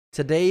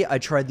Today, I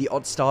tried the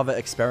Otzdarva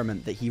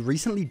experiment that he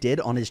recently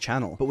did on his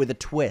channel, but with a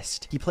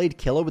twist. He played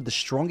killer with the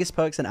strongest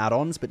perks and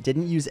add-ons, but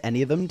didn't use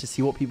any of them to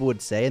see what people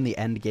would say in the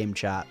endgame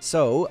chat.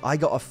 So, I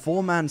got a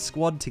 4-man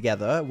squad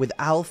together with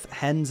Alf,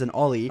 Hens, and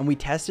Ollie, and we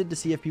tested to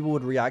see if people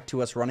would react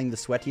to us running the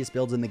sweatiest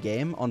builds in the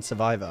game on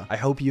Survivor. I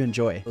hope you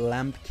enjoy.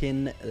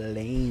 Lampkin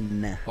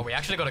Lane. Oh, we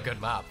actually got a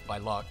good map by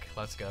luck.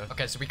 Let's go.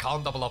 Okay, so we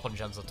can't double up on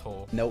gens at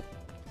all. Nope.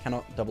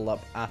 Cannot double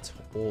up at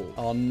all.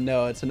 Oh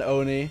no, it's an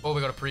Oni. Oh,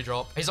 we got a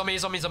pre-drop. He's on me,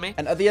 he's on me, he's on me.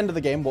 And at the end of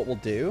the game, what we'll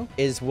do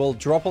is we'll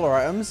drop all our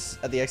items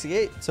at the exit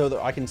gate so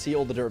that I can see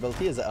all the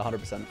durability is at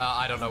 100%.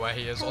 I don't know where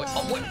he is. Oh,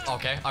 wait.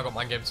 Okay, I got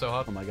mind game so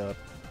hard. Oh my god.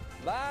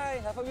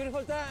 Bye, have a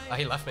beautiful time.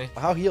 He left me.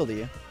 How healed are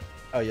you?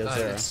 Oh, you're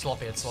 0. It's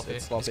sloppy, it's sloppy.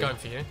 It's sloppy. He's going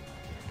for you.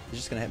 He's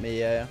just gonna hit me,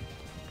 yeah.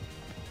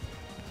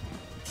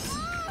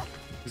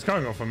 He's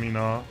going off on me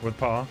now with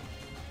power.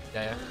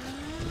 Yeah.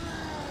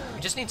 We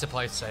just need to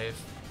play safe.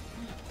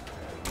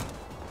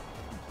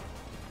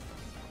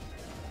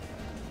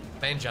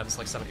 Main gen's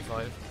like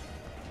 75.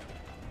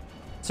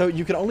 So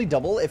you can only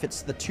double if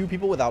it's the 2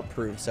 people without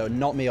proof, so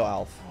not me or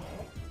Alf.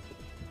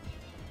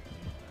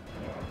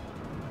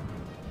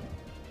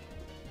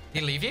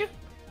 Did he leave you?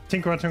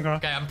 Tinkerer.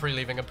 Okay, I'm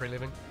pre-leaving, Oh,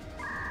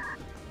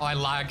 I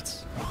lagged.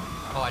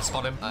 Oh, I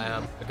spot him. I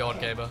am a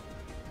god gamer.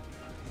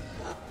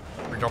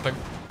 Pre-dropping.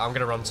 I'm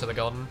gonna run to the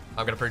garden.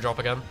 I'm gonna pre-drop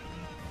again.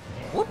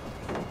 Whoop.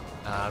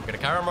 I'm gonna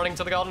carry on running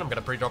to the garden. I'm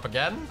gonna pre-drop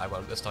again. I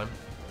won't this time.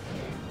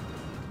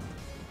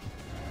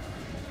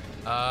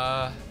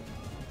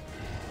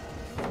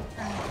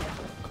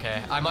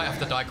 Okay, I might have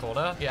to die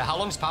corner. Yeah, how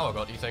long's power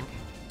got, do you think?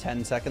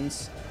 10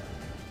 seconds.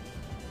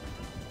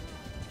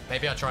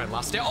 Maybe I try and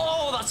last it.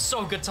 Oh, that's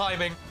so good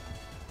timing.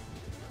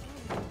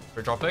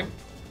 We're dropping.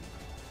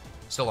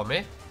 Still on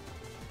me.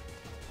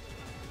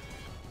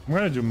 I'm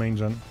gonna do main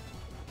gen.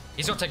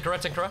 He's got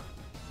Tinkerer.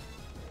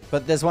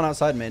 But there's one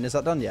outside main. Is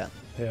that done yet?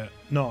 Yeah.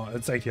 No,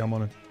 it's 80. I'm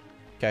on it.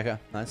 Okay.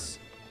 Nice.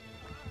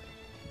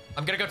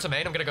 I'm gonna go to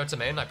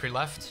main. I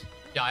pre-left.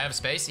 Yeah, I have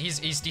space. He's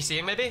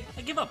DCing maybe?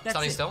 I give up, that's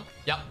Standing it. still.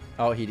 Yep.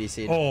 Oh, he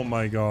DC'd. Oh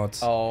my god.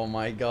 Oh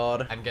my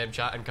god. Endgame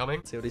chat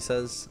incoming. See what he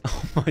says?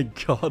 Oh my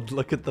god,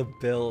 look at the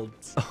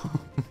builds.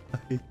 Oh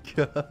my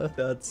god,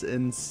 that's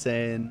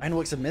insane.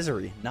 Ironworks of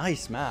Misery.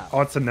 Nice map. Oh,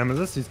 it's a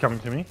Nemesis. He's coming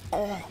to me.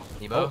 Nemo.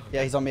 Oh,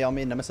 yeah, he's on me,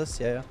 Nemesis.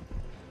 Yeah.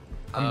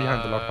 I'm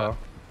behind the lock power.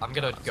 I'm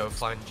gonna go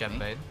find gen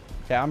main.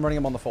 Okay, I'm running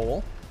him on the 4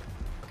 wall.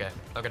 Okay,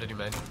 I'm gonna do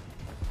main.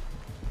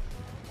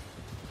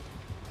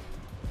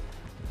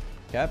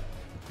 Okay.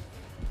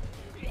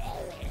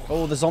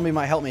 Oh, the zombie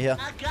might help me here.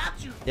 I got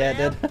you. Yeah, it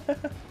did.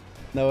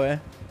 No way.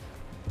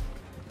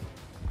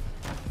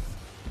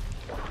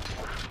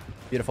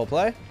 Beautiful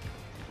play.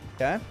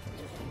 Okay.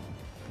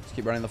 Just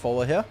keep running the 4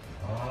 wall here.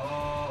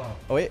 Oh,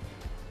 wait.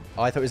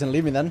 Oh, I thought he was going to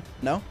leave me then.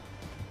 No?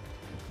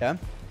 Okay.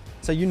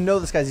 So you know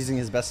this guy's using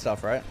his best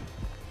stuff, right?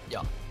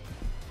 Yeah.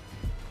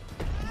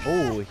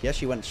 Oh, he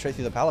actually went straight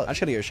through the pallet. I'm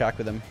just going to go shack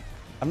with him.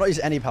 I've not used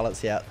any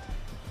pallets yet.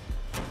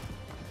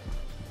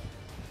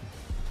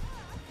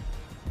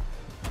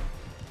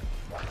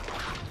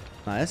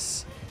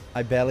 Nice.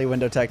 I barely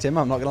window tagged him,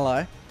 I'm not gonna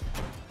lie.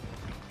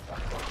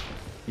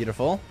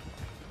 Beautiful.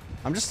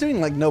 I'm just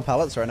doing like no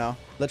pallets right now,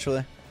 literally.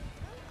 I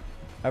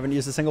haven't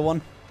used a single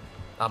one.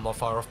 I'm not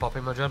far off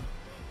popping my gen.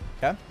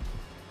 Okay.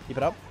 Keep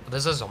it up.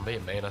 There's a zombie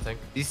in main, I think.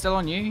 He's still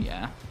on you?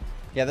 Yeah.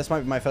 Yeah, this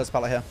might be my first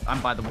pallet here.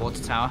 I'm by the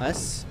water tower.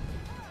 Nice.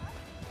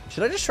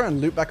 Should I just try and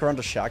loop back around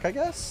to shack, I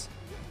guess?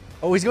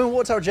 Oh, he's going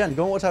water tower gen.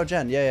 Going water tower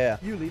gen. Yeah.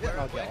 You leave it.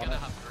 We're Okay. gonna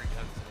have 3 gens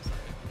in a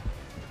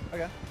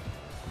second. Okay.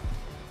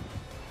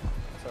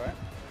 That's alright.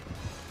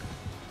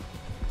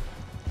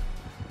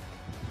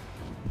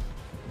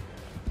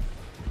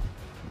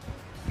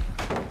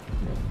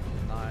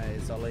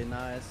 Nice, Ollie,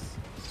 nice.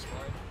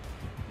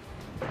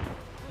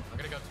 I'm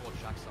gonna go towards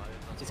Shack's side.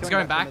 He's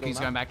going back. middle He's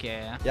now. going back.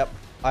 Yeah. Yep.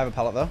 I have a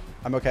pallet though.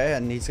 I'm okay,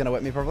 and he's gonna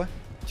whip me probably.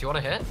 Do you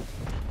want to hit?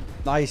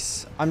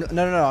 Nice.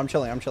 No. I'm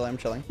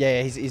chilling.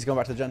 Yeah. He's going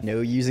back to the gen.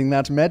 No using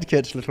that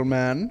medkit, little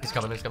man. He's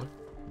coming.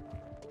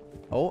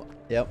 Oh,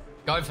 yep.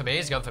 He's going for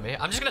me.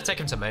 I'm just gonna take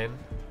him to main.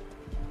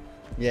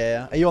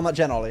 Yeah. Are you on that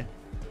gen, Ollie?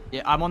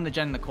 Yeah. I'm on the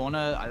gen in the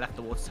corner. I left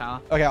the water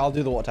tower. Okay, I'll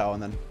do the water tower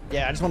and then.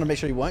 Yeah, I just want to make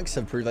sure you won't,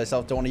 because prove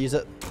thyself. Don't want to use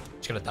it.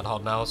 Just gonna dead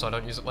hard now so I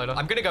don't use it later.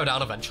 I'm gonna go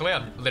down eventually.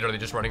 I'm literally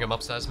just running him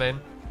upstairs main.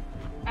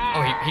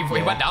 Oh,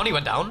 he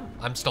went down.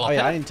 I'm still up Oh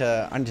yeah,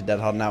 here. I need to dead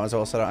hard now as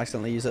well, so I don't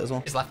accidentally use it as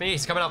well. He's left me.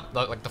 He's coming up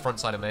like the front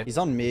side of me. He's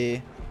on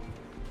me.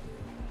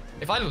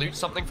 If I loot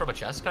something from a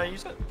chest, can I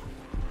use it?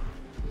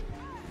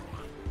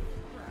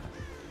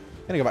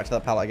 Gonna go back to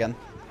that pallet again.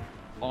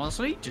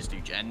 Honestly, just do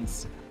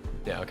gens.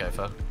 Yeah, okay,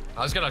 fair.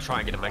 I was gonna try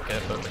and get a mech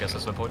kit, but I guess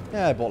there's no point.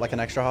 Yeah, I bought like an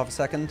extra half a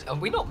second. Are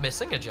we not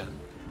missing a gen?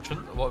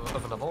 Shouldn't what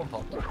if another one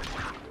popped?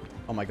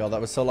 Oh my god,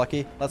 that was so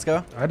lucky. Let's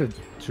go. I did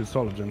 2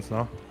 solid gens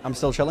now. I'm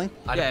still chilling.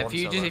 Yeah.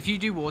 If you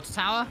do water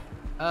tower,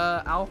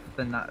 Alf,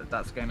 then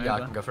that's game over. Yeah, I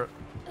can go for it.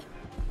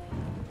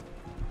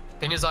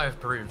 Thing is, I have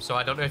proof, so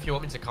I don't know if you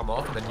want me to come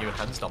off and then you and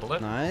Hens double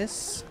it.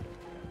 Nice.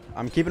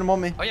 I'm keeping him on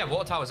me. Oh yeah,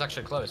 water tower's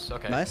actually close.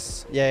 Okay.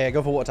 Nice. Yeah,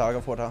 go for water tower.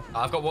 Go for water tower.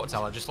 I've got water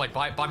tower. Just like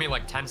buy me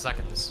like 10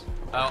 seconds.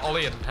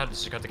 Ollie and Hans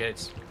just got the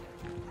gates.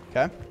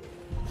 Okay.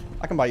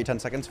 I can buy you 10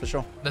 seconds for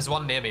sure. There's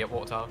one near me at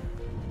water tower.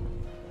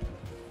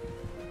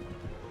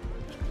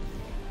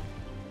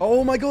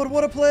 Oh my god,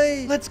 what a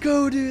play! Let's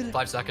go, dude.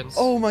 5 seconds.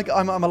 Oh my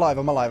god, I'm alive.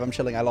 I'm alive. I'm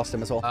chilling. I lost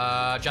him as well.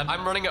 Jen,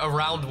 I'm running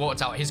around water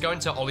tower. He's going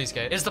to Ollie's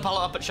gate. Is the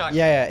pallet up at Shack?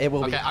 Yeah, it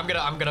will be. Okay,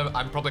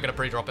 I'm probably gonna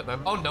pre-drop it then.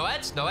 Oh, no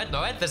Ed.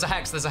 There's a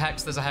hex. There's a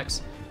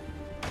hex.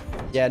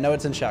 Yeah, no,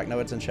 it's in Shack. No,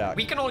 it's in Shack.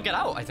 We can all get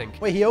out, I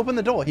think. Wait, he opened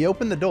the door. He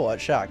opened the door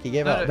at Shack. He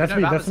gave up. That's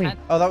me, that's me.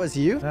 Oh, that was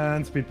you?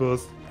 And speed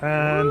boost.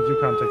 And you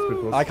can't take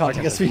speed boost. I can't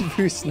take a speed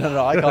boost.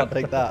 No, I can't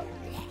take that.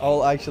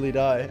 I'll actually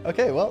die.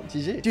 Okay, well,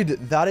 GG. Dude,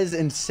 that is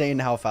insane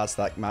how fast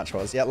that match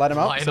was. Yeah, light him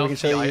up so we can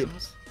show you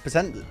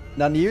percent.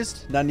 None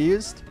used,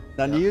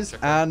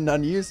 and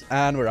none used,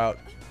 and we're out.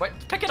 Wait,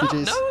 pick it up.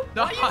 No,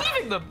 why are you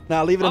leaving them?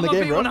 Nah, leave it in the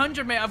game, I'm bro.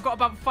 100, mate. I've got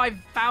about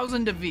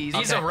 5,000 of these.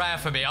 These are rare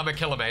for me. I'm a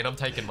killer, mate. I'm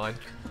taking mine.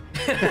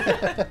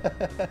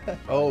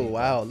 Oh,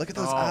 wow. Look at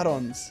those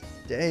add-ons.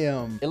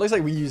 Damn. It looks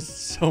like we used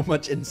so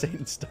much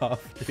insane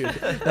stuff, dude.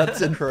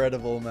 That's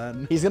incredible,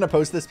 man. He's going to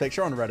post this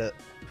picture on Reddit.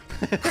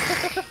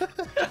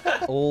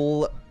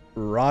 All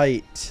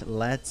right.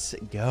 Let's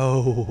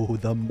go.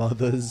 The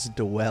mother's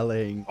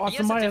dwelling.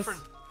 Awesome, Myers.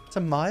 It's a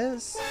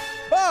Myers?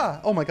 Ah!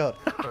 Oh, my God.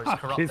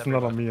 He's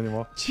not on me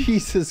anymore.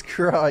 Jesus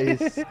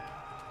Christ.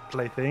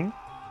 Plaything.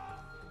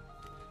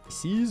 He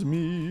sees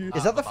me.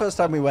 Is that the first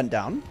time we went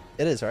down?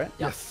 It is, right?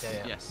 Yes.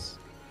 Yeah. Yes.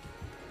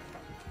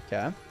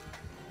 Okay.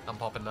 I'm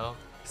popping now.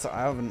 So I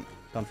haven't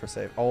gone for a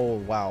save. Oh,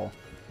 wow.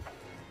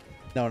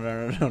 No.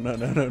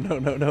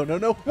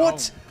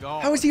 What? Oh,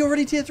 How is he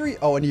already tier 3?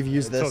 Oh, and you've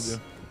used this.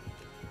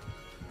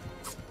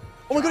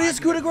 Oh my god, he has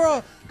coup de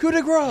grace! Coup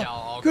de grace!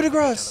 Coup de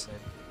grace!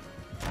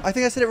 I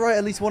think I said it right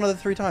at least one of the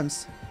 3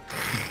 times.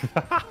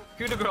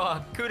 Coup de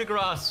grace, coup de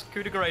grace,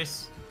 coup de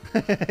grace.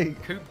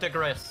 Coup de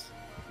grace.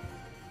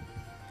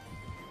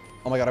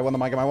 Oh my god, I won the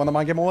mind game, I won the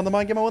mind game, I won the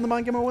mind game, I won the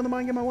mind game, I won the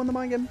mind game, I won the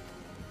mind game.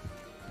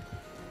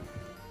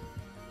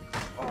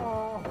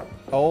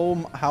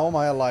 Oh, how am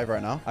I alive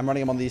right now? I'm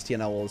running him on these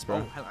TNL walls, bro.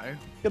 Oh, hello.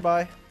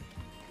 Goodbye.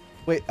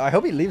 Wait, I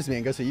hope he leaves me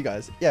and goes for you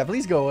guys. Yeah,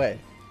 please go away.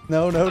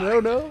 No.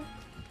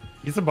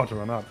 He's about to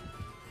run up.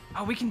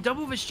 Oh, we can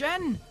double this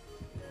gen.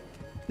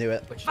 Knew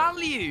it.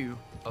 Value.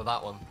 Oh,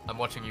 that one. I'm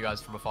watching you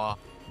guys from afar.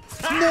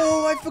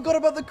 No, I forgot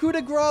about the coup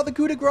de grace,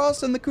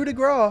 and the coup de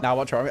grace. Now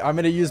watch, I'm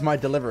going to use my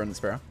deliverance,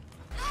 bro.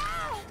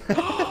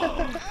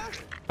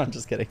 I'm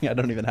just kidding. I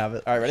don't even have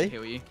it. All right, ready?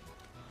 Kill you.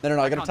 No.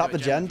 I gotta tap the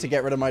gen to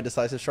get rid of my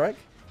decisive strike.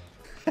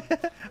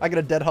 I got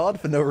a dead hard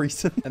for no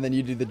reason, and then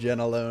you do the gen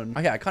alone.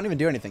 Okay, I can't even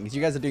do anything because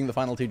you guys are doing the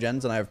final 2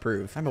 gens, and I have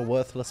proof. I'm a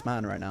worthless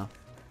man right now.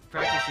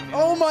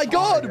 Oh my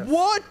god,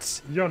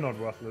 what? You're not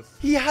worthless.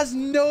 He has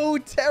no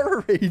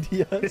terror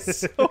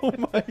radius. Oh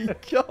my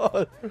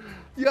god.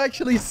 You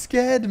actually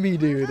scared me,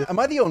 dude. Am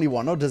I the only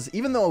one, or does,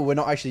 even though we're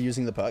not actually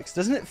using the perks,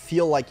 doesn't it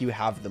feel like you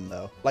have them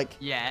though? Like,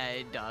 Yeah,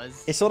 it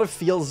does. it sort of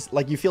feels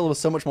like you feel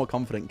so much more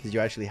confident because you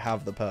actually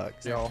have the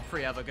perks. There are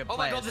 3 other good Oh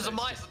my players. god, there's a so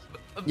it's Myers.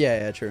 just-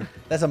 Yeah, true.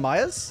 There's a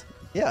Myers?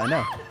 Yeah, I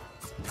know.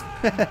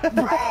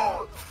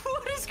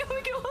 What is going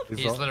on? He's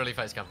He's not- literally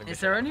face camping. Is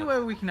there any way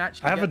we can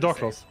actually I have get a door this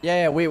close.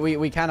 Yeah,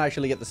 we can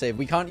actually get the save.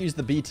 We can't use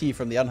the BT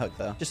from the unhook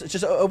though.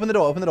 Just open the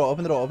door, open the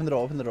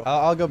door.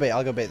 I'll go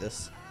bait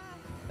this.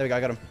 There we go, I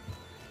got him.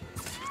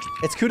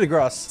 It's coup de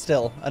grace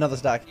still. Another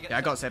stack. Yeah,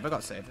 I got save.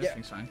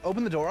 Everything's fine.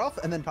 Open the door off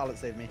and then pallet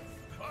save me.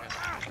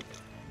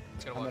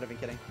 It's gonna I'm not work. even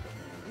kidding.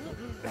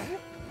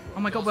 Oh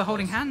my god, we're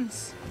holding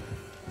hands.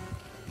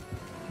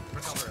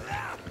 Recover it.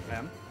 I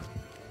am.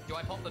 Do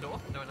I pop the door?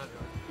 No.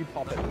 You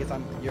pop it because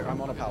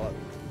I'm on a pallet.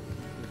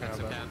 That's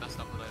okay. I messed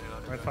up the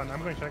 99. It's fine.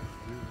 I'm going to check.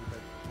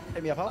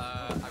 Hit me up, Al.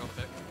 I got the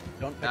pick.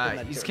 Don't pick in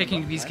that He's turret.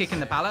 kicking. He's Nice. kicking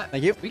the pallet.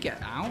 Thank you. We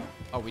get out.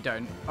 Oh, we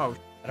don't. Oh,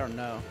 I don't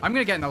know. I'm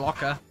gonna get in the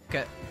locker.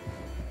 Get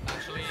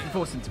Actually,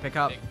 force him to pick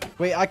up.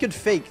 Wait, I could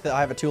fake that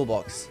I have a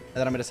toolbox and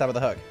then I'm gonna stab with a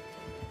hook.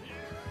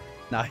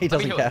 Nah, he let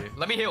me doesn't heal care. you.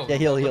 Let me heal. Yeah,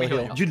 heal. Let me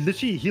heal. you. You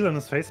literally heal in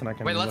his face and I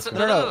can... Wait, let's... lift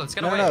No, him. let's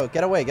get away. No,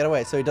 get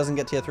away, so he doesn't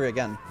get tier 3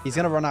 again. He's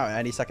gonna run out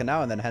any second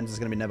now, and then Hens is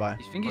gonna be nearby. I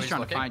think Oh, he's he's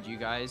trying looking? to find you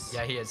guys.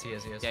 Yeah, he is.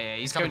 Yeah.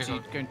 He's coming,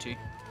 going to.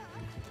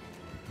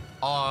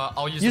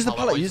 I'll Use the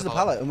pallet, use the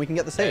pallet, and we can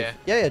get the save.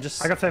 Yeah,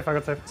 just I got safe.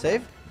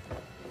 save.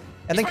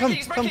 And then come.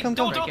 He's breaking.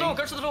 Door, go to the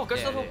door, go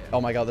to the door.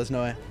 Oh my god, there's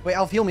no way. Wait,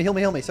 Alf, heal me, so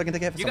I can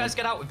take a hit for You someone. guys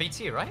get out with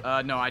BT,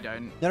 right? No, I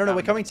don't. No,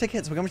 we're coming to take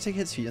hits. We're coming to take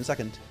hits for you in a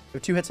second. We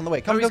have 2 hits on the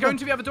way. Come, Oh, he's go. going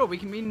to the other door. We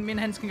can. Me and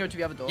Hens can go to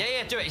the other door.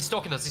 Yeah, do it. He's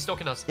stalking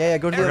us. Yeah,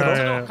 go to the Aaron, other come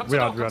to door. the Yeah, door. Come to we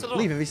the are, door. Come to the door.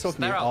 Leave if he's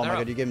stalking you. They're out, Oh my they're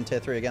god, out. you gave him tier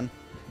 3 again.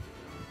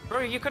 Bro,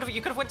 you could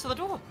have went to the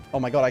door. Oh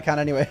my god, I can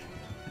anyway.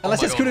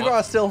 Unless my it's God, coup de what?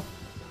 grace still.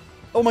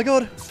 Oh my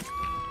god.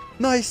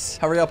 Nice.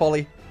 Hurry up,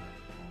 Ollie.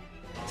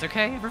 It's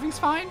okay. Everything's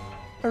fine.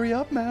 Hurry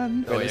up,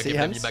 man. Oh, Wait, yeah, is he give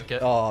him Hens? your med kit.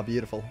 Oh,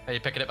 beautiful. Are you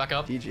picking it back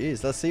up?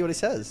 GG's. Let's see what he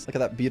says. Look at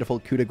that beautiful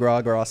coup de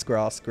grace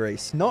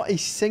grace. Not a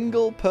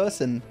single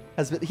person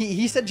has been...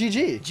 He said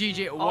GG.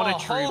 GG, what a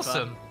trooper.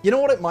 Wholesome. You know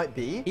what it might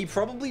be? He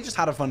probably just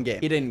had a fun game.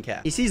 He didn't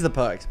care. He sees the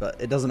perks, but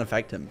it doesn't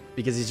affect him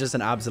because he's just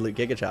an absolute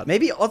Giga Chad.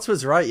 Maybe Otz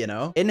was right, you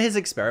know? In his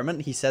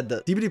experiment, he said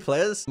that DBD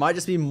players might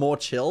just be more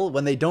chill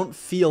when they don't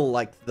feel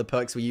like the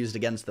perks were used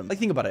against them. Like,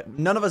 think about it.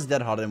 None of us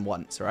dead harded him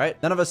once,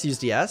 right? None of us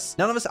used DS.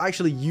 None of us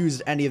actually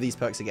used any of these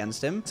perks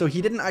against him. So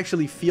he didn't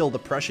actually feel the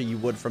pressure you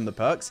would from the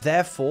perks.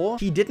 Therefore,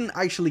 he didn't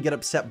actually get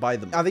upset by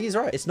them. I think he's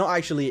right. It's not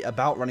actually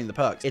about running the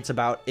perks. It's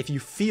about if you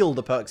feel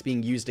the perks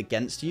being used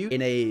against you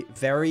in a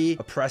very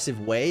oppressive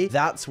way,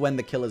 that's when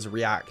the killers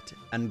react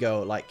and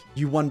go like,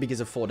 you won because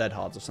of 4 dead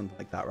hards or something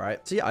like that,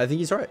 right? So yeah, I think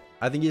he's right.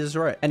 I think he's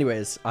right.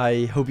 Anyways,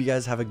 I hope you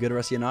guys have a good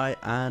rest of your night,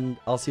 and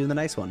I'll see you in the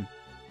next one.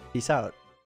 Peace out.